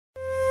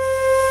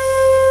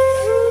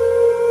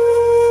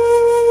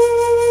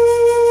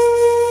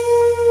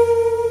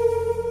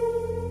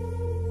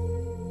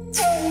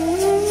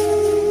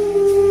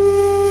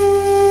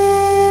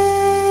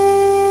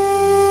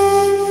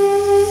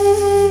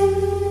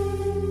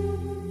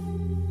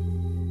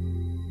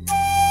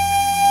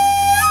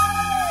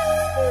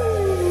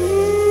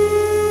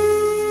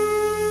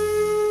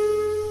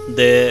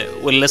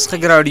ولس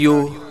غږ راډیو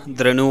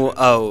درنو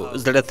او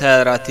زړه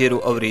ته راتېرو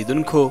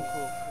اورېدونکو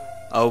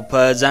او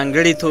په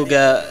ځانګړې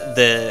توګه د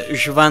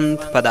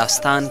ژوند په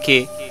داستان کې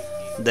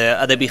د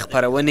ادبي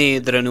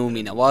خپرونې درنو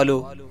مینوالو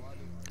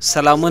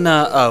سلامونه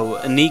او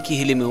نیکې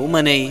هیلې مې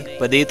ومنئ.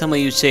 په دې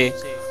تمه یو چې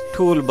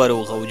ټول به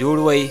روغ او جوړ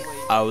وئ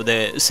او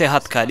د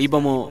صحت کالي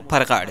به مو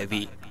پر غاړه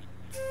وي.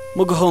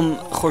 موږ هم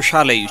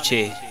خوشحاله یو چې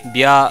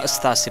بیا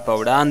ستاسې په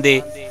وړاندې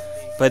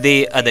په دې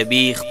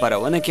ادبي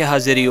خپرونه کې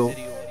حاضر یو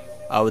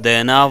او د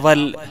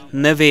ناول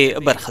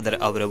نوې برخه در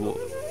اورو.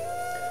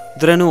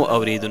 درنو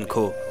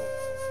اوریدونکو،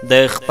 د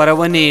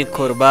خپرونې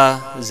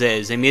کوربه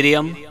زه ضمیر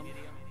یم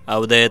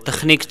او د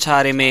تخنیک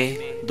چارې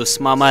مې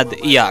دوست محمد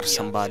یار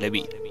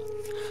سنبالوي.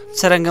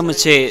 څرنګه مو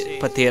چې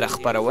په تېره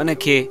خپرونه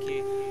کې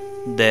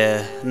د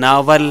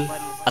ناول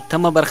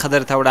اتمه برخه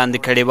درته وړاندې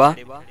کړې وه،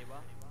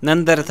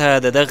 نن درته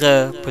د دغه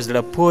په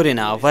زړه پورې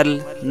ناول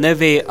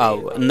نوې او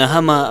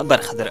نهمه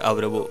برخه در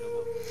اورو.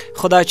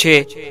 خدا چې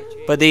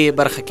په دې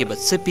برخه کې به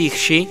څه پیښ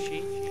شي،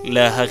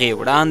 له هغې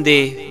وړاندې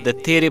د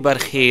تېرې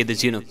برخې د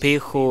ځینو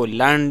پیښو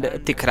لنډ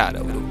تکرار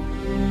اورو.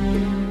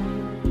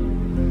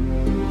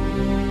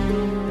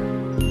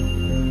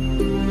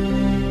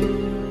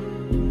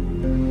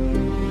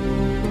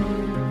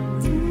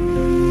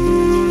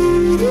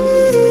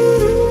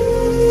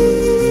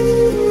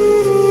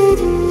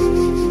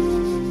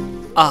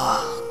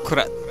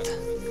 کرت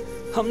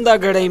همدا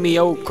ګړی مې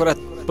یو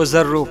کرت په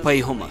 1000 روپۍ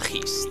هم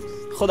اخیست،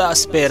 خو دا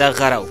سپېره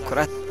غر او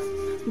کرت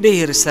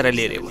ډېر سره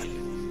لیرې ول.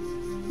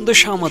 د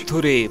شامه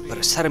تورې پر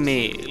سر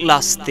مې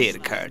لاس تېر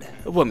کړ،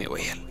 ومې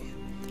ویل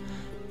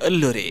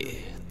لورې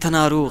ته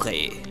ناروغه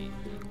یې،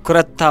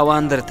 کرت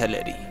تاوان درته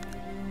لري،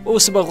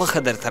 اوس به غوښه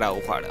درته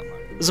راوغواړم.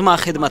 زما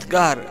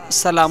خدمتګار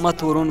سلامت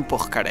ورون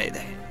پوخ کړی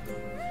دی.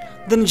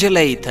 د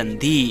نجلۍ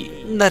تندي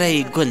نری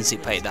ګونځې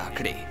پیدا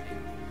کړې.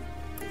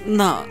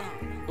 نه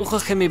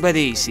غوښه مې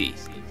بده ایسي.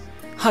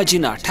 حاجي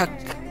ناټک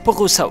په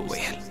غوسه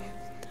وویل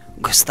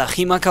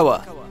ګستاخي مه کوه،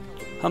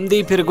 همدې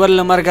پیرګل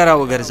له مرګه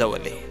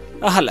راوګرځولې،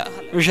 هله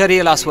ژر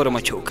یې لاس ور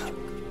مچو که.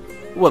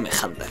 ومې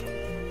خندل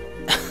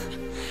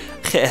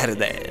خیر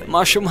دی،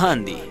 ماشومان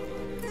دي،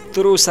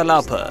 تر اوسه لا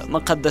په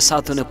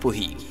مقدساتو نه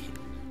پوهېږي.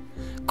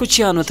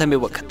 کوچیانو ته مې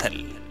وکتل،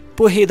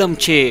 پوهېدم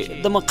چې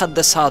د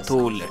مقدساتو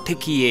له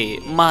ټکي یې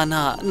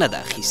معنا نه ده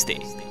اخیستې،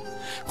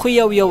 خو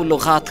یو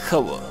لغات ښه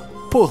و،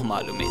 پوه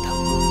معلومېده.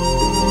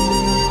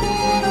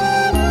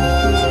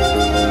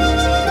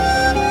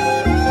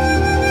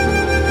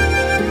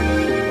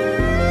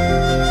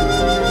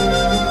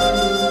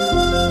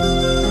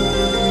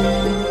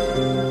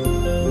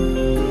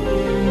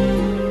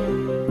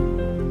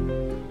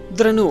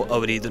 درنو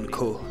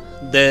اوریدونکو،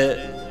 د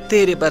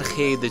تېرې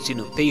برخې د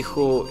ځینو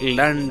پیښو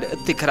لنډ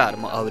تکرار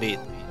مو اورید.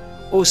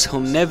 اوس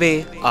هم نوې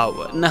او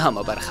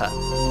نهمه برخه.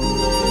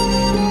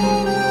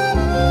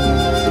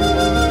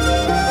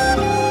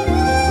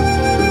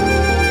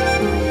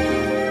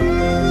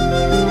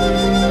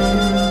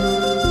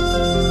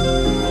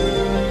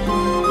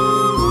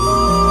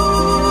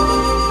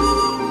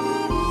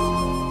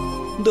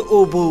 د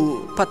اوبو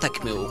پتک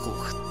مې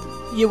وغوښت،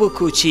 یوه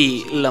کوچي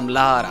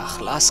لملا را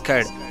خلاص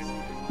کړ،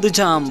 د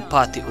جام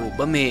پاتې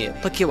اوبه مې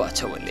پکې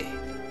واچولې.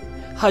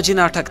 حاجي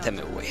ناټک ته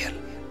مې وویل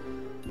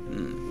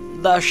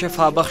دا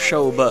شفا بخشه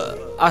اوبه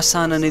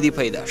اسانه نه دي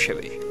پیدا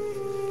شوې،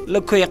 له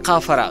کوی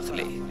قافه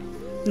راغلې،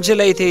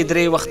 نجلۍ ته یې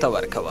 3 وخته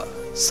ورکوه،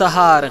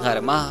 سهار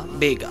غرمه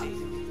بیګا.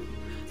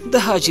 د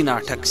حاجي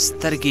ناټک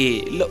سترګې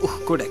له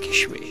اوښکو ډکې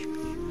شوې،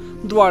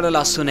 دواړه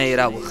لاسونه یې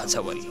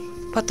راوخځول،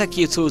 پتک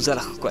یې څو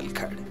ځله ښکل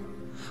کړ،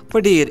 په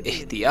ډېر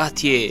احتیاط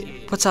یې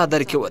په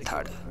څادر کې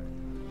وتاړه.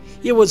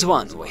 یوه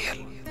ځوان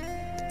ویل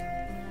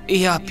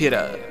یا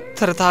پیره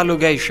تر تا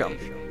لوګی شم،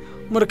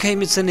 مرکۍ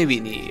مې څه نه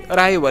ویني،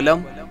 رای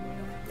ولم.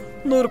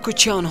 نور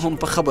کوچیان هم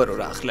په خبرو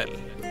راغلل،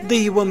 د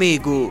یوه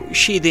میږو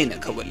شیدې نه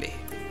کولې،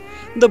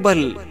 د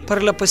بل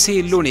پرله پسې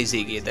لوڼې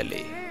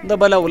زیږېدلې، د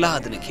بل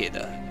اولاد نه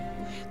کېده،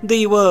 د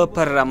یوه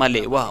پر رمه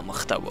لیوه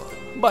مخته وه،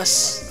 بس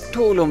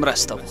ټولو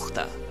مرسته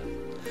غوښته.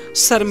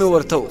 سر مې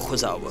ورته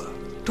وخوځاوه،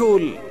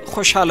 ټول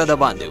خوشحاله د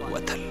باندې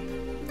ووتل.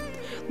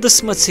 د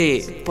سمڅې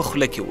په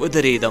خوله کې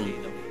ودرېدم،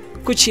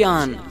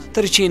 کوچیان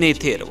تر چینې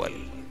تېر ول،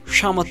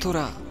 شامه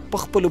توره په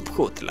خپلو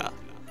پښو تله.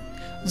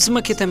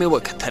 ځمکې ته مې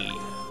وکتل،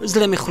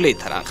 زړه مې خولې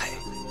ته راغی،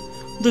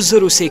 د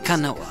 1000 سیکه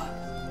نه وه.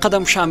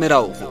 قدم شا مې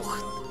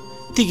راوغوښت،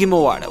 تیږې مې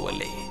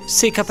واړولې،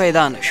 سیکه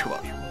پیدا نه شوه.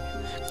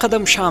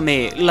 قدم شا مې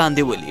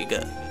لاندې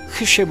ولېږه،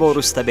 ښه شېبه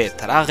وروسته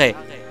بېرته راغی،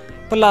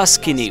 په لاس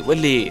کې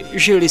نیولې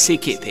ژېړې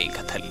سیکې ته یې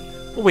کتل،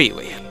 ویې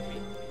ویل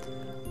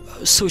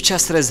څو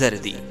چسره زر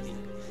دي.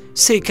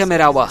 سیکه مې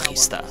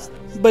راواخیسته،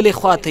 بلې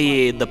خواته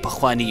یې د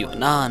پخواني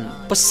یونان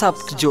په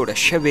سبک جوړه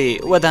شوې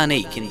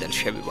ودانۍ کیندل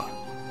شوې وه.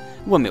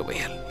 ومې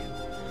ویل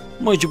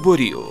مجبور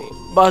یو،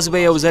 باز به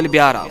یو ځل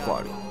بیا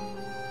راغواړو.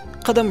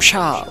 قدم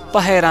شاه په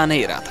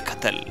حیرانۍ راته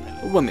کتل،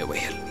 ومې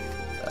ویل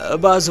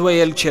باز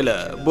ویل چې له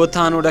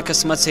بوتانو ډکه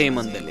سمڅه یې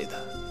موندلې ده.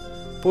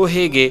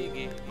 پوهېږې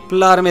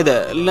پلار مې د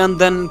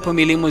لندن په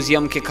ملي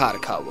موزیم کې کار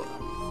کاوه.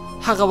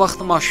 هغه وخت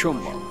ماشوم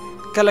وم،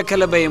 کله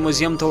کله به یې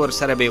موزیم ته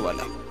ورسره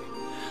بیولم.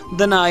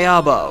 د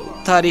نایابه او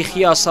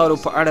تاریخي آثارو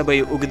په اړه به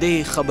یې اوږدې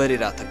خبرې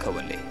راته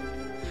کولې.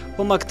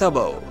 په مکتب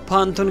او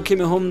پوهنتون کې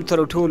مې هم تر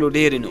ټولو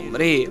ډېرې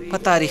نمرې په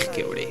تاریخ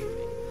کې وړې.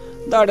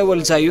 دا ډول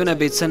ځایونه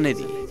بې څه نه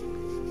دي.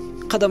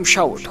 قدم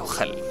شا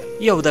وټوخل.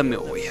 یو دم مې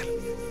وویل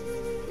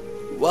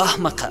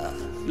واحمقه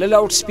له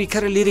لاوډ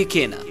سپیکره لرې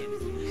کښېنه.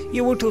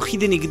 یوه ټوخي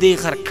د نږدې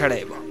غرق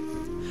کړی وه.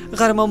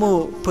 غرمه مو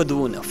په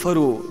 2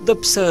 نفرو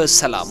د پسه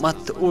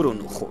سلامت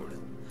ورونو خوړ.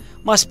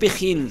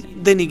 ماسپښین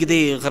د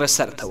نږدې غره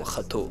سر ته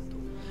وختو.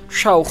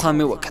 شاوخوا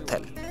مې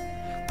وکتل.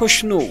 په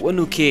شنو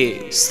ونو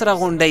کې سره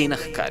غونډۍ نه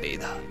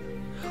ښکارېده.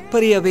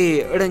 پر یوې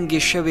ړنګې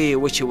شوې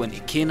وچې ونې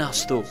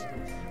کېناستو.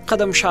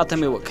 قدم شاته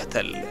مې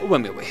وکتل.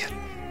 ومې ویل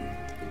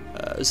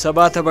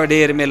سبا ته به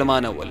ډېر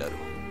مېلمانه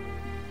ولرو.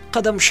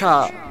 قدم شا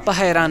په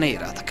حیرانۍ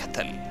راته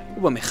کتل.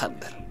 ومې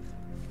خندل.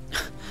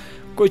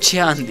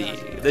 کوچیان دي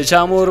د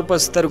چامور په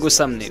سترګو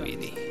سم نه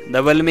ویني. د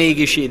بل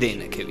میږي شیدې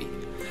نه کوي.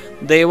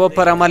 د یوه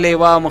پر عمل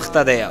یوه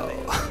مخته دی.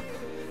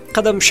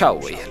 قدم شا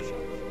وویل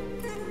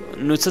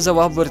نو څه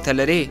ځواب ورته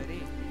لرې؟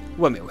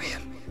 ومې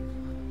ویل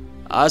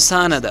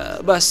اسانه ده.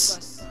 بس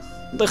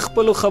د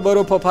خپلو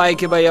خبرو په پای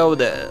کې به یو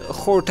د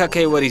خو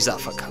ټکی ور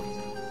اضافه کړم.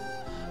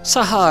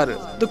 سهار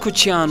د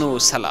کوچیانو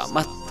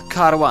سلامت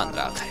کاروان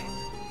راغی.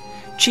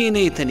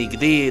 چینې ته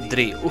نږدې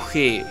 3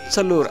 اوښې،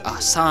 4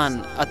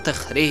 آسان، 8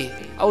 خرې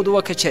او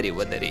 2 کچرې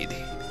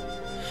ودرېدې.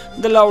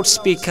 د لاوډ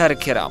سپیکر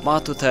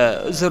کراماتو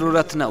ته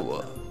ضرورت نه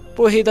و.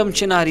 پوهېدم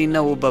چې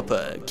نارینه‌و به په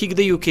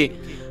کیږدیو کې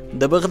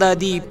د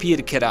بغدادي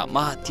پیر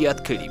کرامات یاد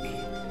کړي وي.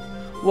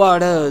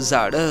 واړه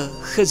زاړه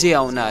ښځې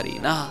او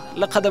نارینه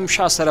له قدم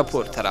شا سره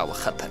پورته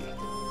راوختل.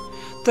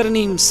 تر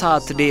نیم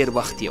ساعت ډېر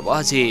وخت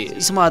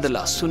یوازې زما د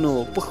لاسونو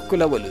په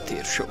ښکلولو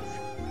تېر شو.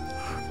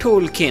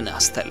 ټول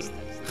کېناستل.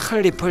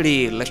 خړې پړې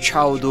له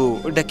چاودو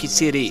ډکې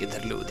څېرې یې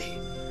درلودې.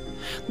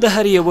 د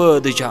هر یوه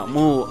د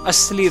جامو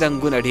اصلي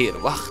رنګونه ډېر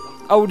وخت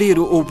او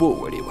ډېرو اوبو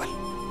وړي ول.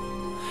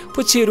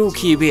 په څېرو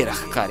کې یې ویره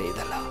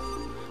ښکارېدله.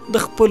 د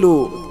خپلو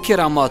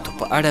کراماتو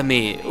په اړه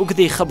مې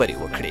اوږدې خبرې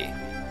وکړې.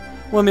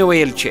 ومې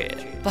ویل چې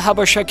په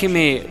حبشه کې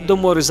مې د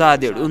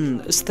مورزادې ړوند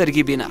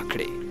سترګې بنا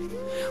کړې.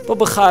 په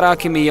بخارا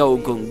کې مې یو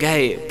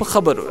ګونګی په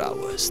خبرو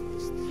راوست.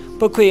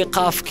 په کوی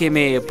قاف کې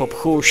مې په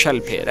پښو 20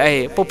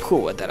 پیری په پښو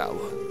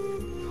ودراوه.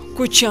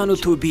 کوچیانو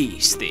توبې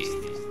ایستې.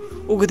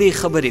 اوږدې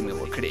خبرې مې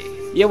وکړې.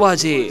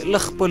 یوازې له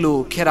خپلو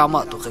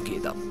کراماتو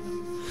غږېدم.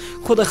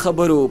 خو د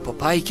خبرو په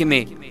پای کې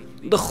مې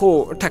د خو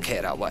ټکی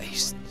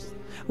راوایست.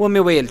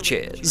 ومې ویل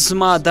چې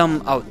زما دم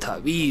او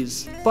تعویز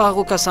په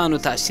هغو کسانو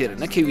تاثیر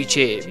نه کوي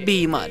چې بې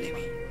ایمانه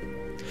وي.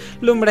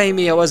 لومړی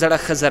مې یوه زړه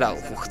ښځه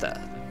راوغوښته.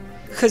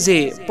 ښځې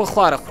په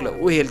خواره خوله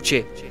وویل چې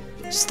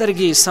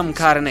سترګې سم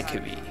کار نه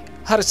کوي.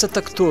 هر څه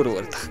تک تور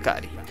ورته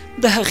ښکاري.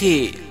 د هغې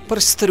پر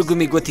سترګو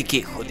مې ګوتې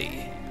کېښودې.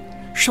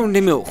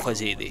 شونډې مې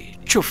وخوځېدې.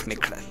 چوف مې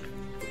کړل.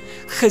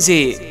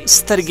 ښځې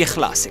سترګې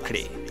خلاصې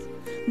کړې.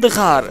 د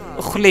غار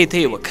خولې ته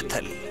یې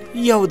وکتل.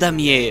 یو دم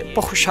یې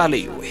په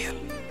خوشحالۍ وویل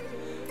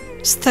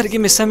سترګې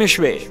مې سمې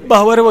شوې.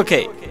 باور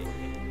وکئ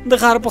د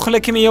غار په خوله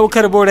کې مې یو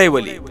کربوړی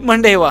ولید.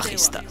 منډه یې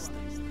واخیسته.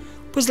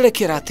 په زړه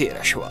کې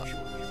راتېره شوه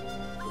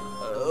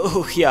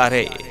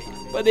هوښیارۍ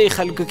په دې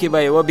خلکو کې به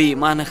یوه بې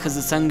ایمانه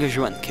ښځه څنګه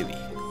ژوند کوي.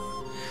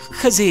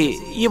 ښځې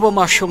یوه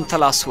ماشوم ته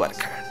لاس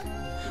ورکړ.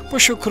 په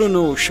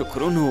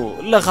شکرونو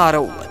له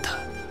غاره ووته.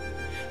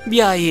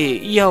 بیا یې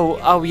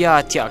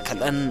 1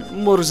 کلن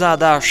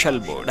مرزاده شل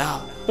بوډا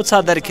په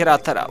څادر کې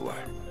راته راوړ.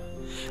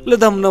 له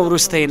دم نه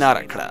وروسته یې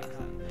ناره کړه.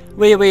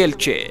 ویې ویل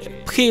چې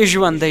پښې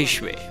ژوندی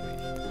شوې.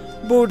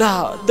 بوډا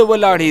د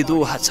ولاړېدو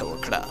هڅه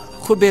وکړه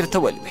خو بیرته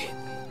ولوېد.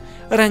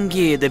 رنګ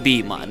یې د بې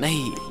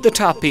ایمانۍ د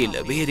ټاپې له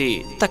ویرې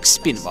تک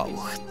سپین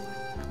واوښت.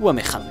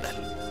 ومې خندل.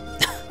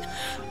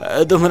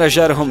 دومره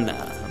ژر هم نه.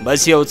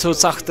 بس یو څو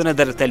څاښتونه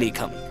درته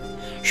لیکم.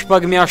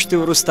 6 میاشتې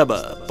وروسته به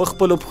په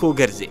خپلو پښو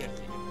ګرځې.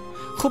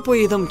 خو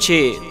پوهېدم چې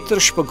تر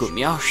 6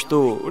 میاشتو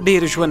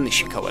ډېر ژوند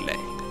نشي کولی.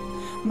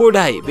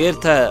 بوډا یې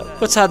بیرته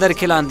په څادر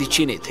کې لاندې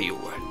چینې ته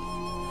یووړ.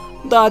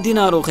 د عادي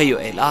ناروغیو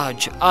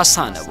علاج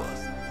آسانه و.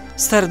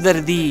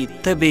 سردردي،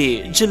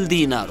 تبې،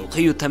 جلدي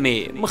ناروغیو ته مې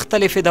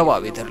مختلفې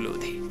دواوې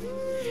درلودې.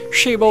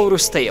 شیبه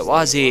وروسته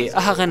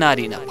یوازې هغه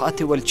نارینه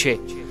پاتې ول چې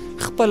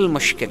خپل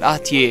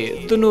مشکلات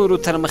یې د نورو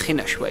تر مخې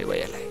نه شوی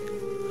ویلی.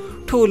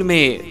 ټول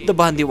مې د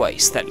باندې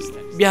وایستل.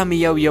 بیا مې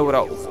یو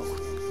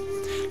راوغوښت.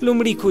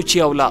 لومړي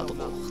کوچي اولاد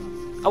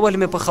غوښت. اول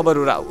مې په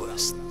خبرو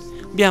راوست.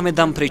 بیا مې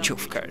دم پرې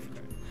چوف کړ.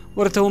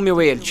 ورته ومې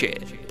ویل چې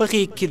په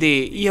غېږ کې دې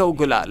یو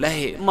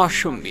ګلالی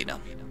ماشوم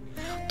وینم.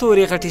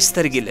 تورې غټې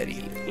سترګې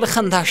لري. له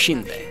خندا شین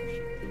دی.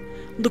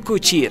 د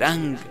کوچي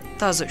رنګ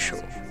تازه شو.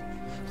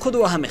 خو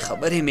دوهمې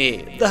خبرې مې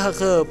د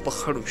هغه په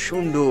خړو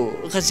شونډو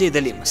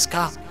غځېدلې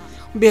مسکا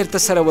بیرته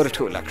سره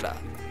ورټوله کړه.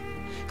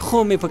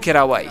 خو مې پکې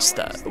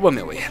راوایسته.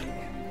 ومې ویل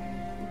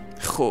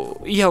خو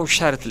یو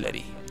شرط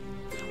لري.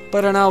 په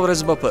رڼا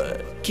ورځ به په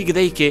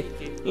کیږدۍ کې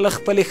له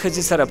خپلې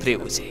ښځې سره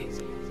پرېوځې.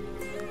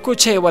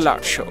 کوچی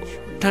ولاړ شو.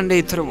 ټنډه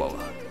یې تروه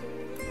وه.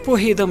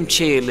 پوهېدم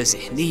چې له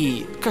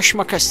ذهني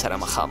کشمکش سره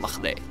مخامخ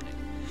دی.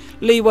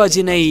 له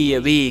یوازینۍ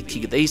یوې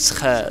کیږدۍ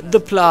څخه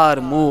د پلار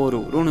مور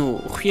ورونو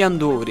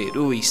خویندو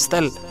ورېرو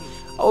ایستل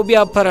او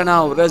بیا په رڼا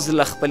ورځ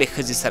له خپلې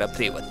ښځې سره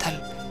پرېوتل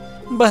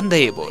بنده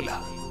یې بوله.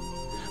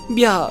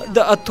 بیا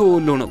د اتو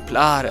لوڼو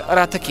پلار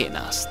راته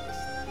کېناست،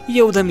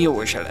 یودم یې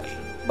وژړل.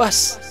 بس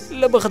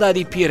له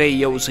بغدادي پیره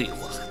یې یو زوی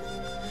غوښت.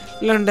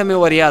 لنډه مې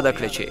ور یاده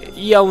کړه چې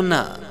یو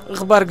نه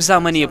غبرګ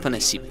زامن یې په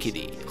نصیب کې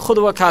دي، خو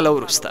 2 کاله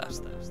وروسته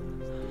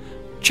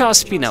چا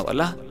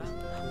سپینوله.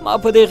 ما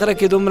په دې غره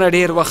کې دومره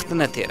ډېر وخت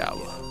نه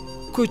تېراوه.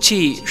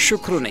 کوچي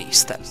شکرونه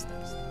ایستل.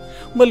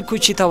 بل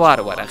کوچي ته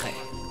وار ورغی،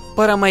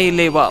 په رمه یې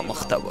لیوه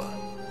مخته وه.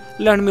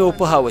 لنډ مې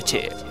وپوهاوه چې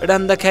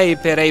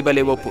ډنډکی پیری به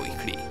لیوه پوی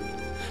کړي.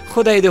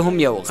 خدای دې هم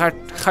یو غټ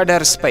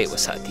خډر سپی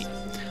وساتي.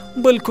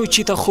 بل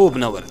کوچي ته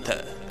خوب نه ورته.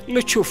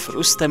 له چوف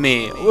وروسته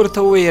مې ورته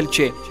وویل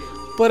چې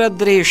پر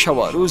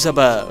 3 روزه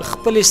به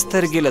خپلې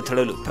سترګې له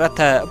تړلو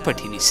پرته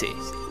پټې نیسې.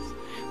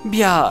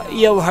 بیا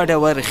یو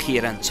هډور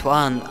خیرن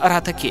ځوان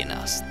راته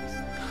کېناست.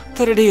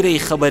 تر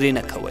ډېرې خبرې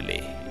نه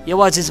کولې،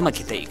 یوازې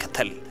ځمکې ته یې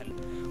کتل.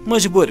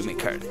 مجبور مې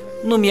کړ.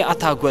 نوم یې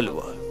عطاګل و.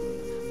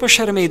 په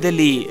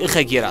شرمېدلي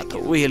غږ یې راته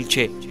وویل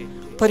چې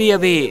پر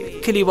یوې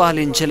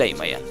کلیوالې نجلۍ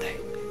مین دی.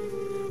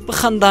 په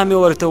خندا مې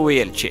ورته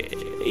وویل چې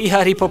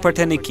یاري په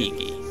پټه نه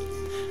کېږي.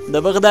 د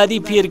بغدادي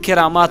پیر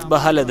کرامات به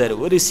هله در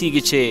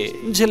ورسیږي چې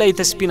نجلۍ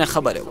ته سپینه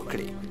خبره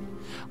وکړي.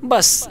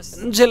 بس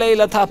نجلۍ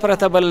له تا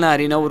پرته بل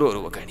نارینه ورور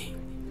وګڼي.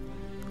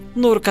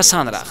 نور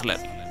کسان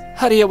راغلل.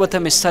 هر یوه ته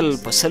مې 100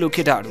 په 100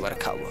 کې ډاډ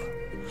ورکاوه.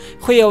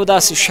 خو یو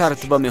داسې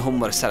شرط به مې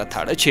هم ورسره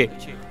تاړه چې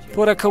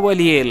پوره کول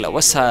یې له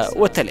وسه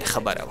وتلې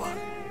خبره وه.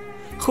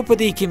 خو په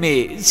دې کې مې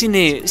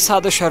ځینې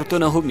ساده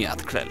شرطونه هم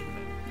یاد کړل.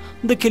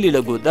 د کلي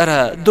له ګودره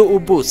د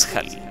اوبو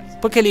څښل،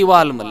 په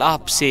کلیوال ملا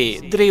پسې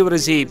 3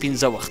 ورځې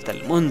 5 وخته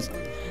لمونځ،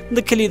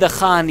 د کلي د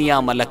خان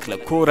یا ملک له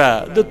کوره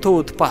د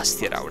تود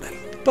پاستې راوړل.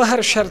 په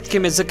هر شرط کې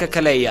مې ځکه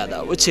کلی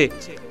یاداوه چې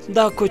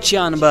دا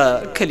کوچیان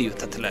به کلیو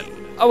ته تلل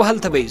او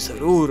هلته به یې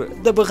ضرور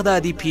د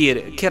بغدادي پیر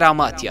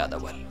کرامات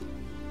یادول.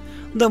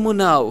 د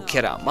منا او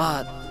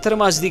کرامات تر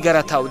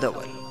مازدیګره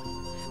تاودول.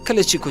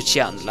 کله چې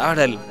کوچیان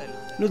لاړل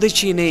نو د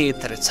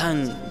چینې تر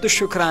څنګ د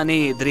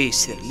شکرانې 3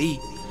 سرلي،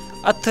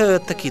 8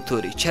 تکې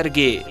تورې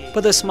چرګې، په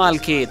دسمال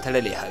کې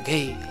تړلې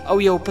هګۍ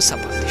او یو پسه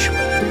پاتې شول.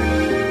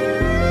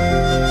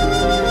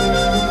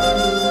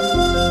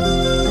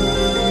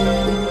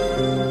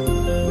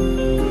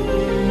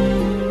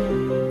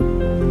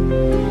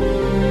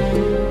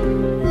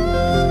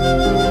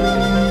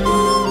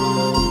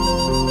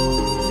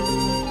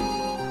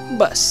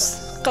 بس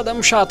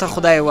قدم شاته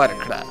خدای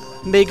ورکړه.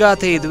 بیګا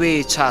ته یې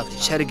 2 چاغې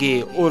چرګې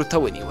اورته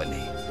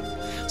ونیولې.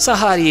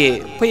 سهار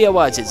یې په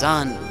یوازې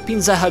ځان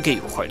 15 هګۍ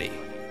وخوړې.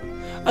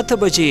 8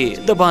 بجې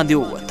د باندې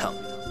ووتم.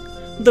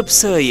 د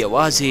پسه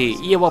یوازې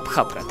یوه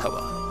پښه پرته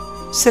وه.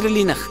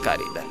 سرلي نه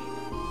ښکارېدل.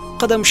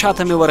 قدم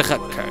شاته مې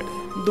ورغږ کړ.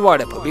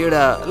 دواړه په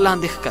بیړه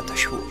لاندې ښکته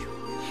شوو.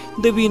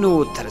 د وینو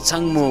تر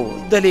څنګ مو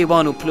د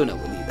لیوانو پلونه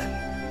ولیدل.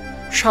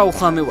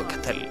 شاوخوا مې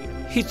وکتل،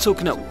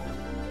 هیڅوک نه و.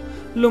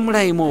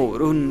 لومړی مو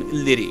ورون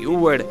لرې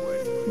یووړ،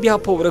 بیا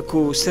په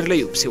ورکو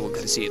سرلیو پسې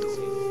وګرځېدو.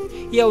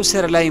 یو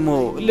سرلی مو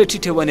له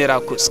ټیټې ونې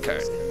راکوز کړ.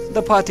 د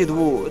پاتې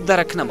 2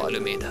 درک نه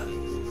معلومېده.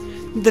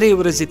 3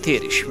 ورځې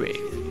تېرې شوې،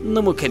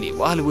 نه مو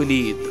کلیوال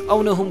ولید او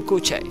نه هم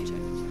کوچی.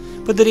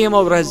 په 3مه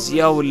ورځ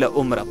یو له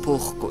عمره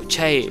پوخ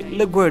کوچی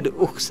له ګوډ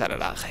اوښ سره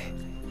راغی.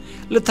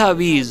 له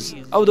تعویز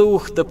او د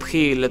اوښ د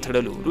پښې له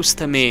تړلو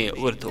وروسته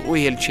مې ورته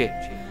وویل چې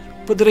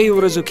په 3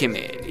 ورځو کې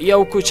مې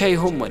یو کوچی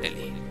هم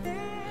ونلی.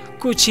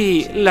 کوچي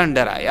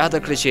لنډه را یاده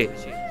کړه چې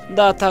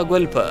دا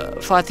عطاګل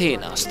په فاتح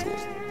ناست و.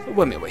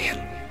 ومې ویل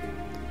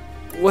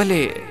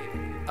ولې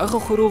هغه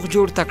خو روغ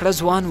جوړ تکړه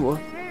ځوان و.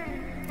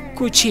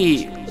 کوچي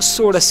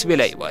سوړه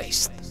سویلی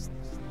وایست.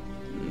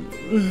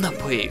 نه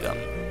پوهېږم،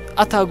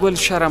 عطاګل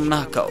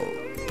شرمناکه او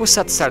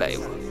پوست سړی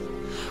و.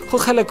 خو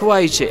خلک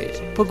وایي چې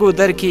په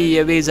ګودر کې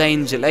یوې ځای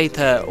نجلۍ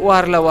ته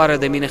وار له واره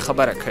د مینې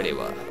خبره کړې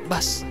وه.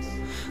 بس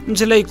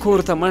نجلۍ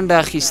کور ته منډه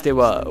اخیستې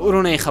وه.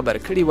 ورونه یې خبر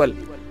کړي ول.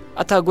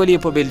 عطاګل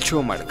یې په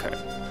بیلچو مړ کړ.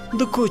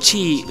 د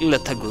کوچي له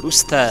تګ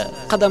وروسته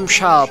قدم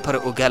شاه پر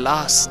اوږه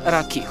لاس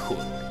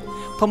راکېښود.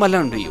 په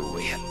ملنډو یې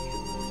وویل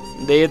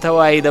دې ته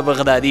وایي د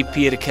بغدادي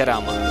پیر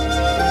کرامات.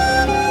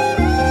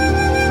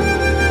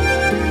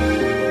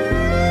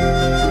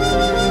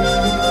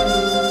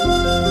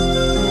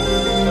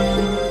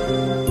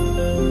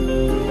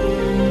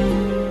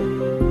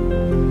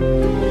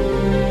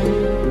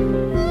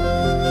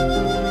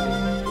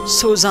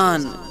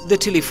 سوزان د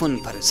ټلیفون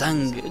پر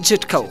زنګ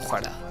جټکه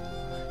وخوړه.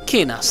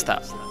 کېناسته.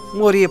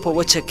 مور یې په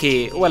وچه کې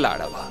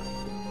ولاړه وه.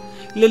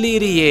 له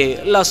لیرې یې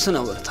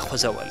لاسونه ورته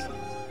خوځول.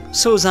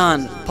 سوزان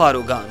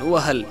پاروګان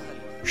ووهل.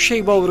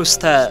 شیبه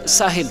وروسته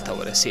ساحل ته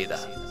ورسېده.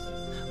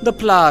 د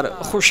پلار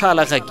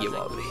خوشحاله غږ یې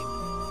واورېد.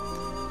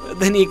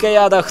 د نیکه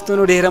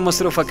یادښتونو ډېره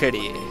مصروفه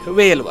کړې.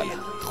 ویل وله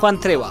خوند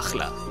ترې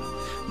واخله.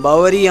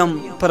 باوري یم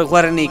پر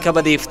غوره نیکه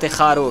به د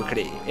افتخار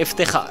وکړې.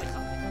 افتخار.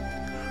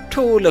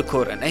 ټوله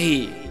کورنۍ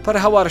پر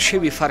هوار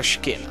شوي فرش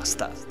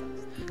کېناسته.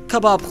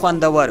 کباب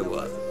خوندور و.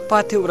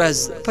 پاتې ورځ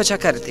په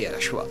چکر تېره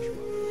شوه.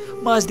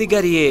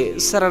 مازدیګر یې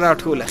سره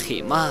راټوله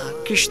خیمه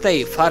کښتۍ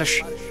فرش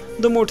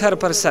د موټر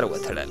پر سر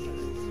وتړل.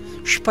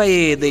 شپه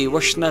یې د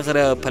یوه شنه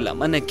غره په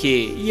لمنه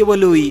کې یوه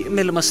لوی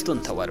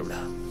میلمستون ته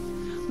وروړه.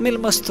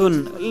 میلمستون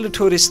له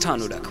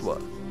ټوریسټانو ډک و.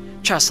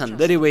 چا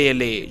سندرې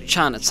ویلې،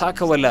 چا نڅا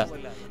کوله،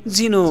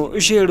 ځینو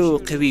ژیړو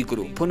قوي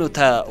ګروپونو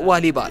ته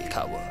والیبال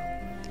کاوه.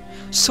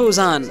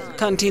 سوزان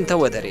کانتین ته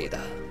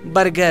ودرېده.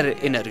 برګر،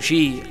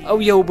 انرژي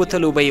او یو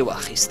بوتل اوبه یې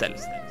واخیستل.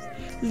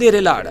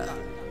 لیرې لاړه.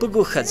 په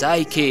ګوښه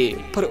ځای کې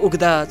پر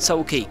اوږده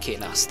څوکۍ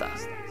کېناسته.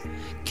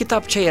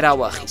 کتابچه یې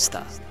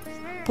راواخیسته.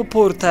 په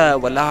پورته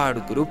ولاړ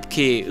ګروپ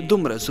کې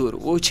دومره زور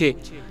و چې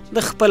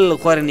د خپل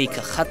غوره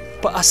نیکه خط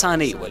په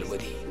اسانۍ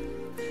ولولي.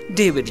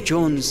 ډیوډ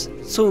جونز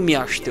څو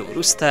میاشتې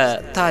وروسته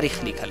تاریخ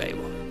لیکلی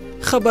و.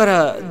 خبره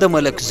د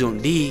ملک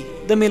زونډي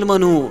د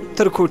میلمنو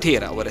تر کوټې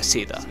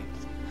راورسېده.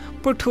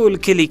 په ټول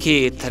کلي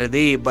کې تر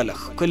دې بله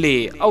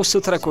ښکلې او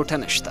ستره کوټه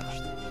نشته.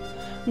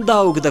 دا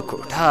اوږده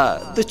کوټه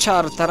د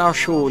چار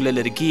تراشو له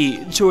لرګي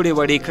جوړې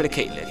وړې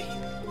کړکۍ لري.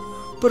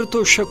 پر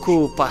توشکو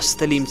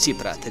پاسته لیمڅي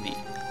پراته دي.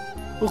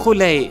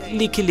 غولی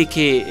لیکې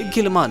لیکې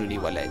ګیلمانو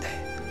نیولی دی.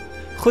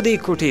 خو دې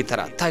کوټې ته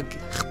راتګ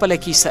خپله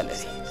کیسه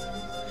لري.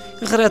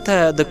 غره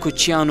ته د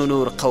کوچیانو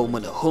نور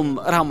قومونه هم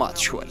رامات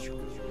شول.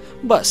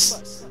 بس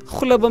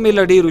خوله به مې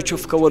له ډېرو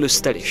چوف کولو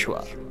ستړې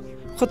شوه.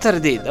 خو تر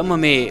دې دمه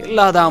مې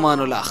لا د امان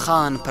الله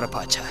خان پر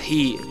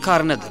پاچاهي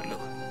کار نه درلود.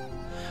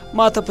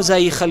 ما ته په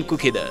ځایي خلکو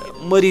کې د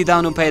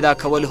مریدانو پیدا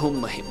کول هم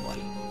مهم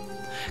ول.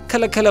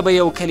 کله کله به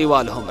یو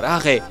کلیوال هم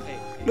راغی.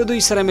 له دوی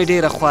سره مې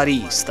ډېره خواري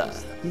ایسته.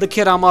 د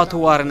کراماتو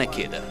وار نه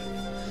کېده.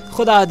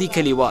 خو د عادي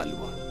کلیوال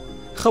و.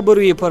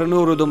 خبرو یې پر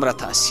نورو دومره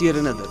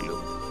تاثیر نه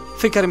درلود.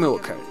 فکر مې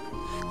وکړ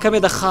که مې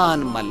د خان،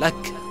 ملک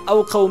او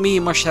قومي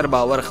مشر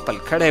باور خپل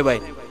کړی وی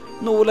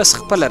نو ولس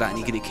خپله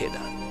رانږدې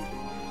کېده.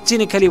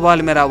 ځینې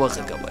کلیوال مې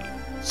راوغږول.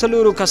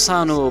 4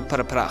 کسانو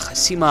پر پراخه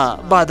سیمه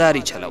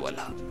باداري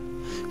چلوله.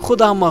 خو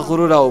دا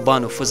مغرور او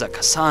بانفوذه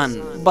کسان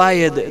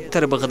باید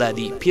تر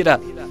بغدادي پیره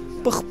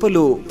په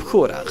خپلو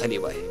پښو راغلي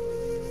وی.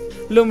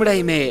 لومړی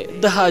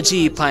مې د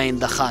حاجي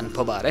پاینده خان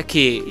په باره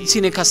کې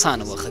ځینې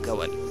کسان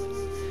وغږول.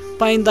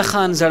 پاینده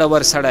خان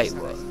زړور سړی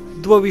و.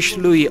 22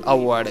 لوی او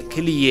واړه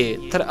کلي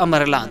یې تر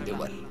امر لاندې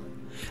ول.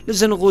 له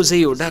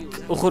ځنغوزیو ډک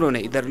غرونه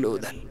یې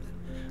درلودل.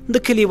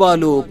 د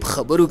کلیوالو په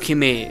خبرو کې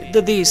مې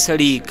د دې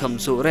سړي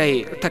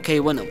کمزوری ټکی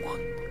ونه موند.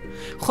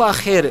 خو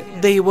اخر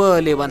د یوه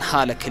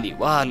لیونحاله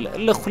کلیوال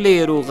له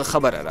خولې روغه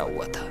خبره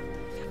راووته.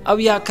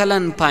 80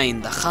 کلن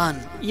پاینده خان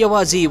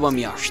یوازې یوه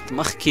میاشت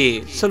مخکې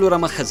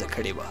 4مه ښځه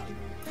کړې وه.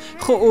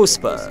 خو اوس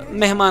په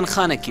مهمان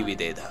خانه کې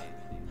ویدې ده.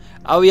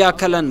 80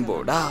 کلن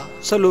بوډا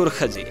 4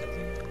 ښځې.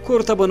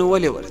 کور ته به نو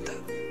ولې ورته؟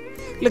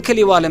 له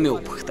کلیواله مې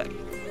وپوښتل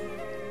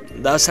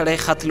دا سړی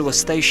خط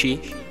لوستی شي؟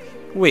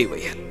 وی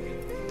ویل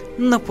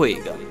نه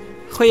پوهېږم،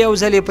 خو یو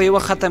ځل یې په یوه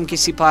ختم کې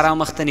سپاره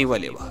مخته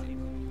نیولې وه.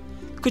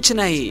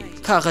 کوچنی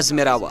کاغذ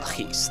مې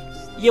راواخیست.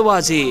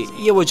 یوازې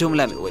یوه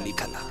جمله مې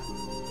ولیکله: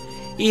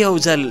 یو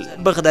ځل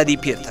بغدادي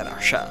پیر ته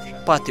راشه،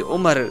 پاتې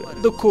عمر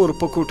د کور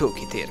په کوټو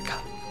کې تیر کا.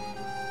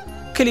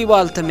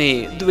 کلیوال ته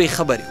مې 2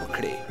 خبرې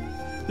وکړې.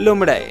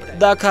 لومړی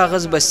دا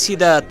کاغذ به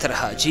سیده تر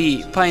حاجي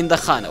پاینده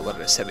خانه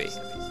وررسوي.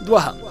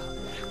 دوهم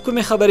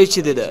کومې خبرې چې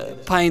د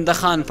پاینده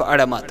خان په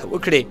اړه ماته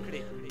وکړې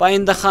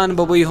پاینده خان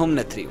به بوی هم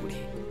نه ترې وړي.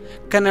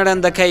 که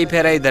نړندکی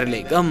پیری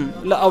درلیږم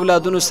له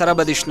اولادونو سره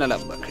به دې شنه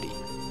لمبه کړي.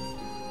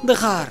 د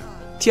غار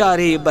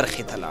تیارې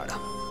برخې ته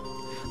لاړم.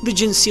 د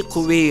جنسي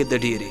قوې د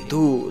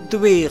ډېرېدو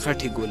 2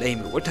 غټې ګولۍ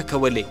مې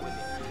وټکولې.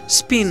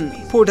 سپین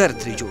پوډر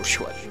ترې جوړ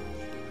شول.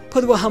 په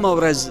 2مه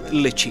ورځ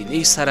له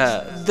چینې سره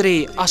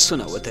 3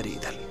 آسونه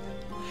ودرېدل.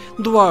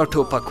 2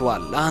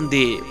 ټوپکوال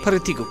لاندې پر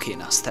تیږو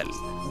کېناستل.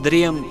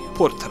 3م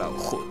پورته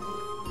راوخوت.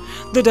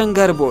 د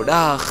ډنګر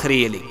بوډا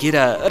خریلې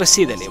ږیره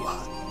رسېدلې وه.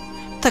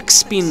 تک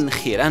سپین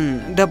خیرن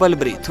ډبل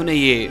بریتونه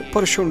یې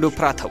پر شونډو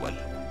پراته ول.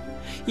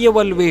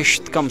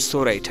 21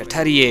 کمزوری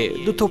ټټر یې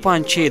د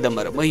توپانچې د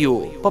مرمیو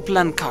په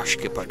پلن کاش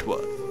کې پټ و.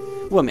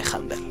 ومې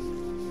خندل.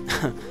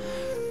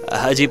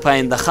 حاجي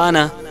پاینده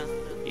خانه،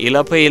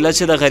 ایله په ایله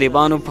چې د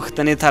غریبانو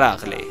پوښتنې ته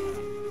راغلې.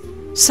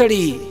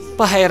 سړي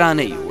په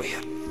حیرانۍ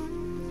وویل: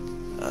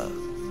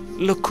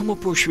 له کومه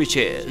پوه شوې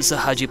چې زه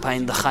حاجي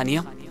پاینده خان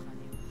یم؟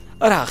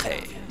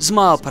 راغی.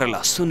 زما پر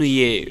لاسونو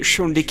یې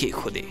شونډې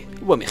کېښودې.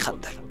 ومې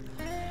خندل.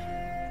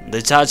 د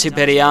چا چې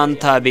پریان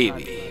تابع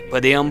وي په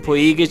دې هم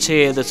پوهېږي چې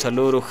د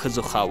 4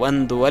 ښځو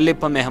خاوند ولې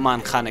په مهمان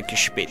خانه کې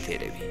شپې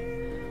تېروي.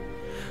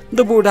 د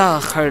بوډا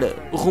خړ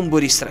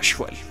غومبوري سره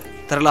شول.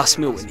 تر لاس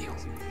مې ونیو.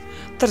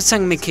 تر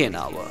څنګ مې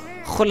کېناوه.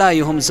 خو لا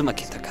یې هم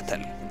ځمکې ته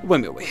کتل.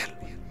 ومې ویل: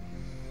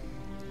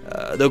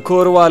 د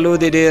کور والو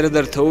دې ډېر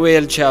درته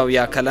وویل چې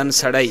 80 کلن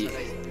سړی یې.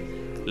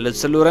 له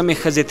 4مې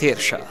ښځې تېر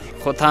شه،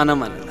 خو تا نه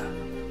منله.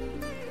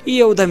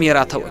 یو دم یې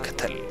راته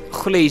وکتل.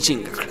 خوله یې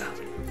جینګه کړه.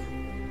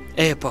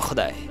 ای په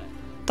خدای،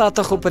 تا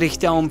ته خو په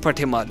رښتیا هم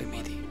پټې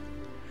معلومې دي.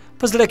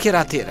 په زړه کې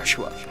راتېره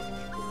شوه.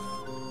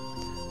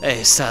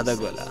 ای ساده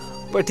ګله،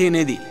 پټې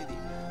نه دي.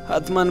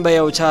 حتما به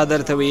یو چا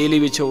درته ویلي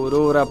وي چې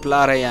وروره،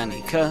 پلاره یا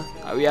نیکه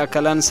 80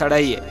 کلن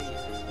سړی یې.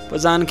 په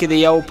ځان کې د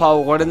یو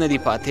پاو غوړه نه دي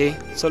پاتې،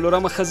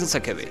 څلورمه ښځه څه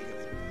کوې؟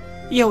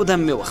 یو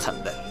دم مې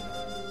وخندل.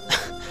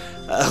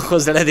 خو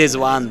زړه دې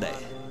ځوان دی.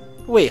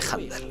 ویې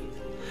خندل.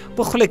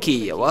 په خوله کې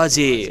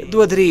یوازې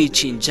دوه درې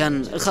چینجن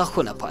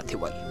غاښونه پاتې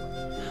ول.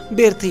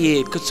 بیرته یې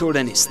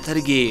کڅوړنې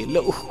سترګې له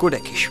اوښکو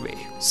ډکې شوې،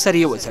 سر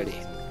یې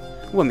وځړېد.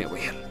 ومې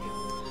ویل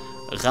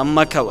غم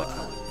مه کوه،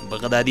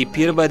 بغدادي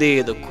پیر به دې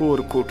د کور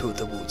کوټو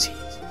ته بوځي.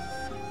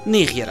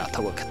 نیغ یې راته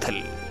وکتل،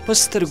 په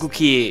سترګو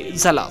کې یې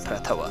ځلا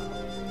پرته وه.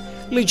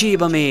 له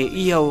جیبه مې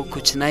یو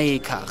کوچنی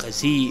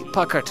کاغذي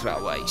پاکټ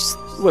راوایست.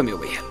 ومې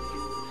ویل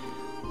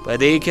په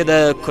دې کې د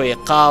کوی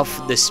قاف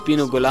د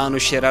سپینو ګلانو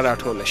شیره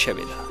راټوله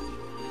شوې ده.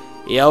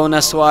 یو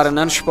نسوار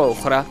نن شپه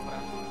وخوره،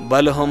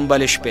 بل هم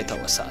بلې شپې ته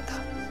وساته.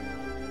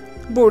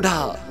 بوډا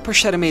په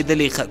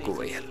شرمېدلي غږ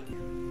وویل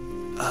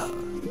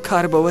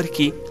کار به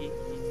ورکي؟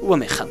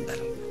 ومې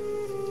خندل.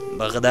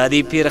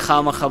 بغدادي پیر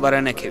خامه خبره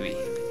نه کوي.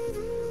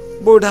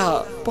 بوډا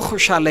په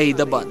خوشحالۍ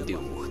د باندې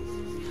ووت.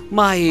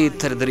 ما یې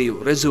تر 3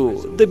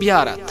 ورځو د بیا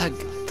راتګ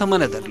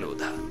تمنه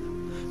درلوده،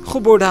 خو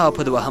بوډا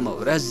په 2مه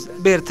ورځ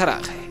بیرته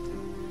راغی.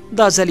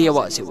 دا ځل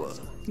یوازې وه،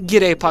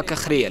 ږیره یې پاکه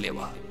خریلې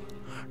وه،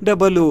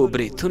 ډبلو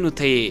بریتونو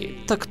ته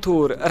یې تک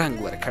تور رنګ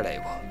ورکړی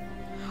وه.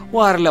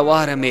 وار له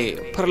واره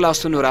مې پر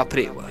لاسونو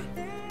راپرېوه،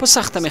 په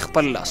سخته مې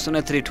خپل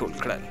لاسونه ترې ټول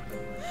کړل.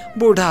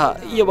 بوډا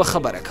یوه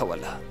خبره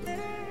کوله،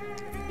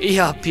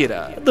 یا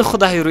پیره د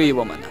خدای روی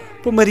ومنه،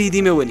 په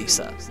مریدي مې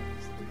ونیسه.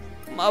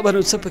 ما به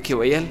نو څه پکې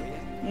ویل،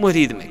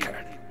 مرید مې کړ.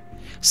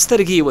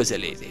 سترګې یې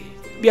وځلېدې،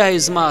 بیا یې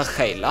زما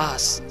ښی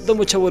لاس د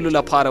مچولو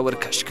لپاره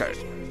ورکش کړ.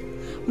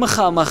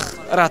 مخامخ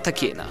راته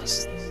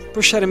کېناست، په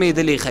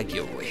شرمېدلي غږ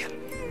یې وویل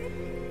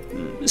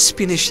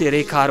سپینې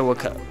شیرې کار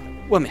وکړه.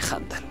 ومې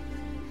خندل.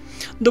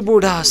 د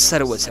بوډا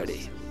سر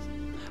وځړې،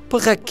 په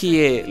غږ کې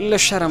یې له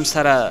شرم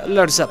سره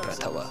لړزه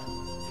پرته وه.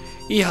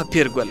 یا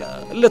پیرګله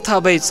له تا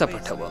به یې څه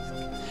پټوم،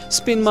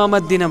 سپین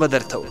مامد دینه به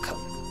درته وکړم.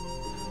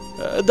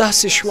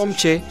 داسې شوم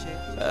چې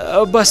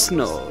بس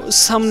نو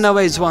سم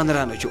نوی ځوان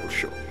رانه جوړ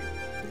شو.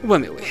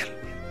 ومې ویل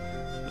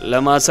له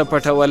ما څه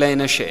پټولی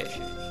نه شې.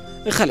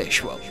 غلی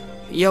شوم.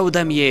 یو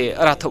دم یې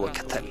راته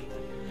وکتل.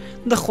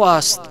 د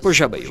خواست په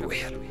ژبه یې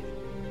وویل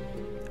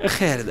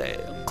خیر دی،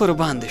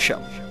 قربان دې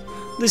شم،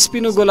 د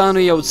سپینو ګلانو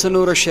یو څه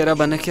نوره شیره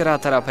به نه کې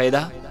راته را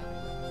پیدا؟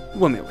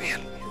 ومې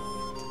ویل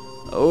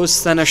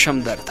اوس ته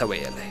نشم درته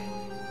ویلی.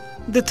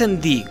 د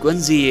تندي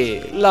ګونځې یې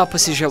لا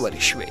پسې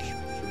ژورې شوې.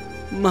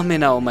 مه مې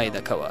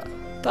ناامیده کوه،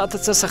 تا ته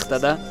څه سخته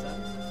ده؟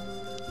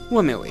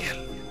 ومې ویل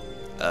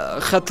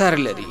خطر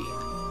لري.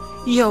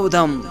 یو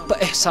دم په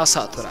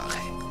احساساتو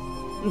راغی.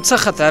 څه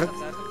خطر؟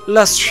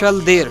 10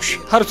 20 30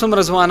 هر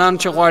څومره ځوانان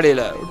چې غواړې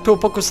له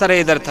ټوپکو سره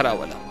یې درته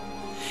راولم،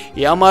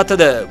 یا ماته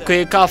د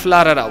کوی کاف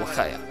لاره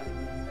راوښایه.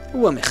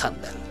 ومې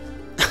خندل.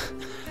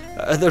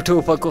 د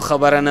ټوپکو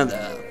خبره نه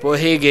ده،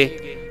 پوهېږې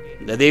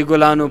د دې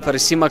ګلانو پر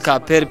سیمه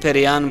کاپیر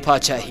پیریان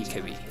پاچاهي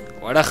کوي.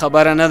 وړه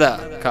خبره نه ده،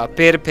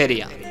 کاپیر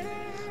پیریان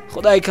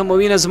خدای که مو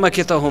وینه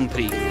ځمکې ته هم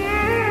پرېږدي.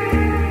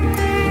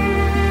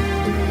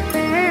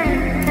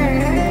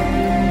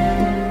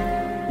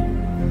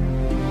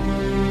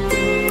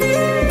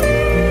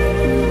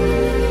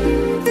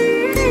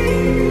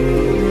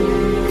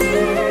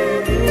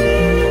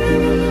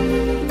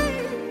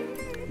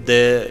 د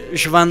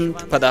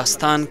ژوند په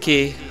داستان کې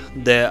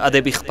د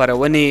ادبي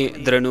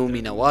خپرونې درنو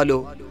مینوالو،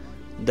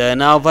 د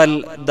ناول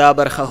دا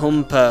برخه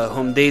هم په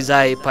همدې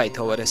ځای پای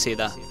ته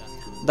ورسېده.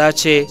 دا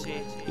چې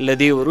له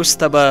دې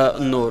وروسته به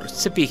نور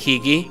څه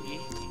پېښېږي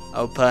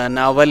او په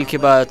ناول کې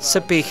به څه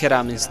پېښې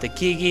رامنځته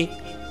کېږي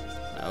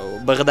او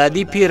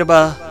بغدادي پیر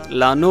به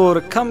لا نور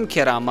کم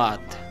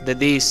کرامات د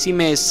دې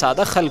سیمې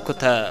ساده خلکو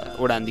ته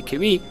وړاندې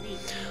کوي.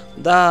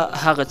 دا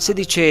هغه څه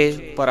دي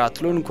چې په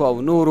راتلونکو او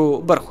نورو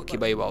برخو کې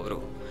به یې واورو.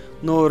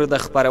 نور د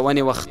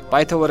خپرونې وخت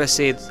پای ته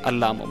ورسېد.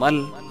 الله مو مل،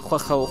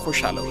 خوښه او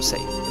خوشحاله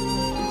اوسئ.